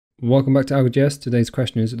Welcome back to AlgoJS. Today's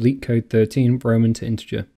question is LeetCode 13, Roman to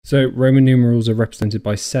integer. So Roman numerals are represented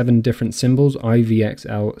by 7 different symbols, I, V, X,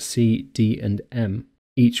 L, C, D, and M,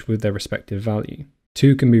 each with their respective value.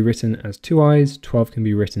 2 can be written as 2 I's, 12 can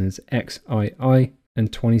be written as XII,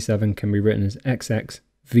 and 27 can be written as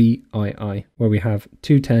XXVII, where we have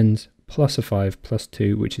 2 10s plus a 5 plus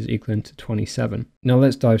 2, which is equivalent to 27. Now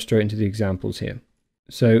let's dive straight into the examples here.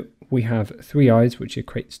 So we have 3 i's, which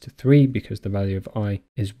equates to 3 because the value of I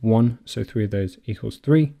is 1, so 3 of those equals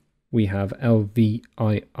 3. We have L, V,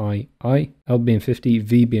 I, L being 50,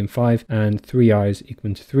 V being 5, and 3 i's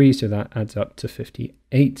equal to 3, so that adds up to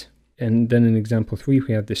 58. And then in example 3,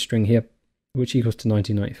 we have this string here, which equals to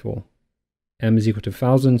 1994. M is equal to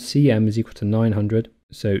 1000, CM is equal to 900,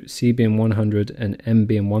 so C being 100 and M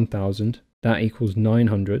being 1000, that equals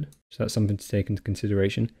 900, so that's something to take into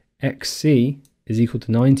consideration. XC is equal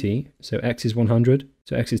to 90, so X is 100,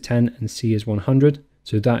 so X is 10 and C is 100,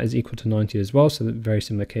 so that is equal to 90 as well, so very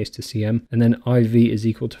similar case to CM. And then IV is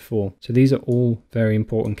equal to 4. So these are all very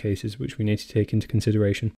important cases which we need to take into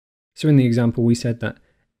consideration. So in the example we said that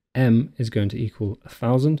M is going to equal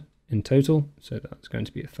 1000 in total, so that's going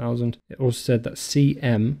to be 1000. It also said that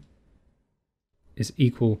CM is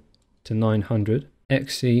equal to 900,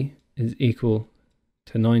 XC is equal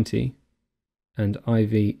to 90, and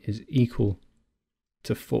IV is equal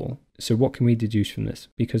to 4. So what can we deduce from this?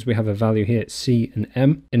 Because we have a value here, C and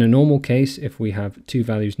M. In a normal case, if we have 2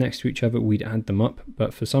 values next to each other, we'd add them up.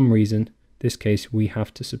 But for some reason, this case, we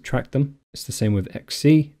have to subtract them. It's the same with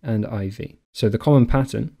XC and IV. So the common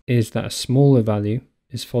pattern is that a smaller value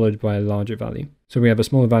is followed by a larger value. So we have a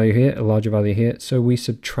smaller value here, a larger value here. So we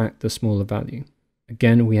subtract the smaller value.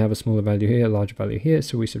 Again, we have a smaller value here, a larger value here.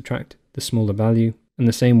 So we subtract the smaller value. And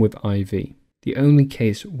the same with IV. The only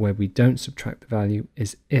case where we don't subtract the value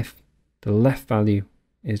is if the left value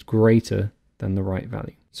is greater than the right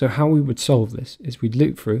value. So how we would solve this is we'd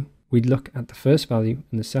loop through, we'd look at the first value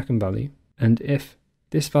and the second value, and if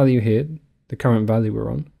this value here, the current value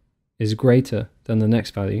we're on, is greater than the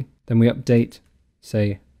next value, then we update,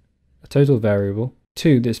 say, a total variable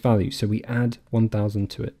to this value. So we add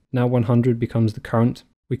 1000 to it. Now 100 becomes the current,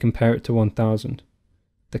 we compare it to 1000.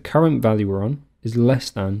 The current value we're on is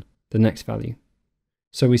less than the next value.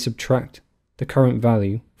 So we subtract the current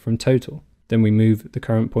value from total. Then we move the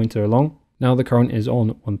current pointer along. Now the current is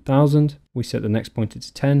on 1000. We set the next pointer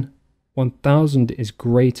to 10. 1000 is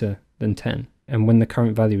greater than 10. And when the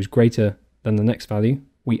current value is greater than the next value,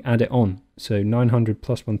 we add it on. So 900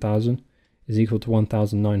 plus 1000 is equal to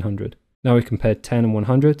 1900. Now we compare 10 and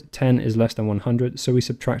 100. 10 is less than 100, so we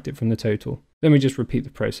subtract it from the total. Then we just repeat the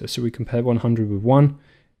process. So we compare 100 with 1.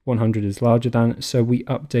 100 is larger than, so we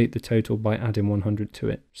update the total by adding 100 to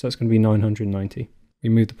it. So that's going to be 990. We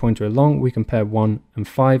move the pointer along, we compare 1 and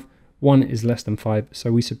 5. 1 is less than 5,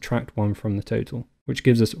 so we subtract 1 from the total, which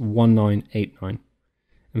gives us 1989.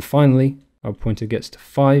 And finally, our pointer gets to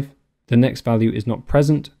 5. The next value is not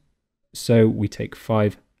present, so we take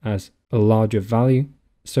 5 as a larger value,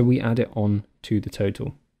 so we add it on to the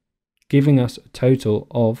total, giving us a total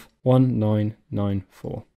of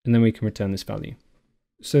 1994. And then we can return this value.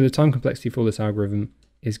 So the time complexity for this algorithm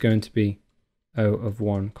is going to be O of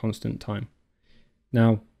 1 constant time.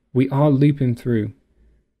 Now, we are looping through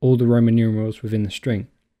all the Roman numerals within the string,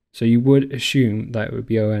 so you would assume that it would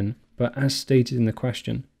be ON, but as stated in the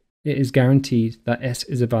question, it is guaranteed that S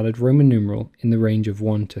is a valid Roman numeral in the range of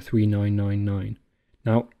 1 to 3999.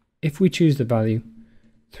 Now, if we choose the value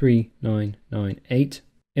 3998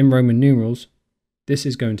 in Roman numerals, this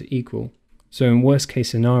is going to equal. So in worst case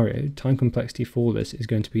scenario, time complexity for this is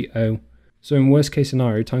going to be O. So in worst case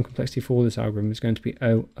scenario, time complexity for this algorithm is going to be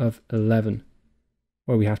O of 11,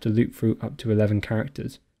 where we have to loop through up to 11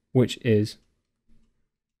 characters, which is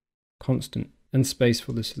constant. And space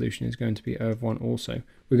for the solution is going to be O of 1 also.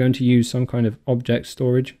 We're going to use some kind of object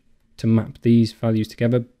storage to map these values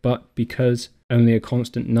together, but because only a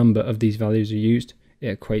constant number of these values are used,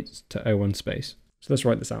 it equates to O1 space. So let's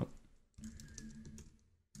write this out.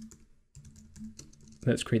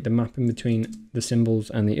 Let's create the mapping between the symbols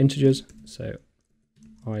and the integers. So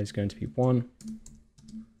I is going to be 1.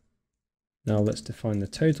 Now let's define the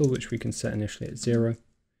total, which we can set initially at 0.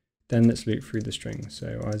 Then let's loop through the string.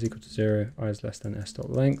 So I is equal to 0, I is less than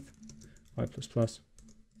s.length, I plus plus.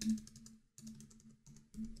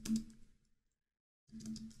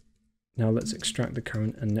 Now let's extract the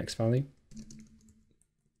current and next value.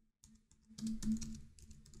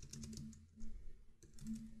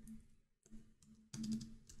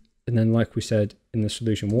 And then like we said in the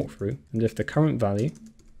solution walkthrough, and if the current value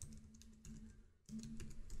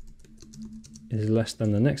is less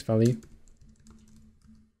than the next value,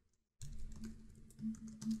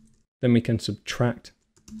 then we can subtract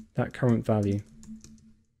that current value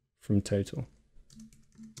from total.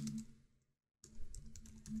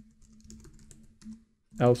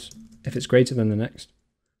 Else, if it's greater than the next,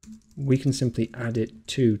 we can simply add it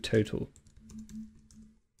to total.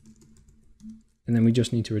 And then we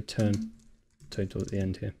just need to return total at the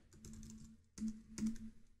end here.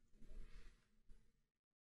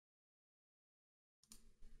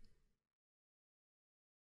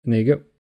 And there you go.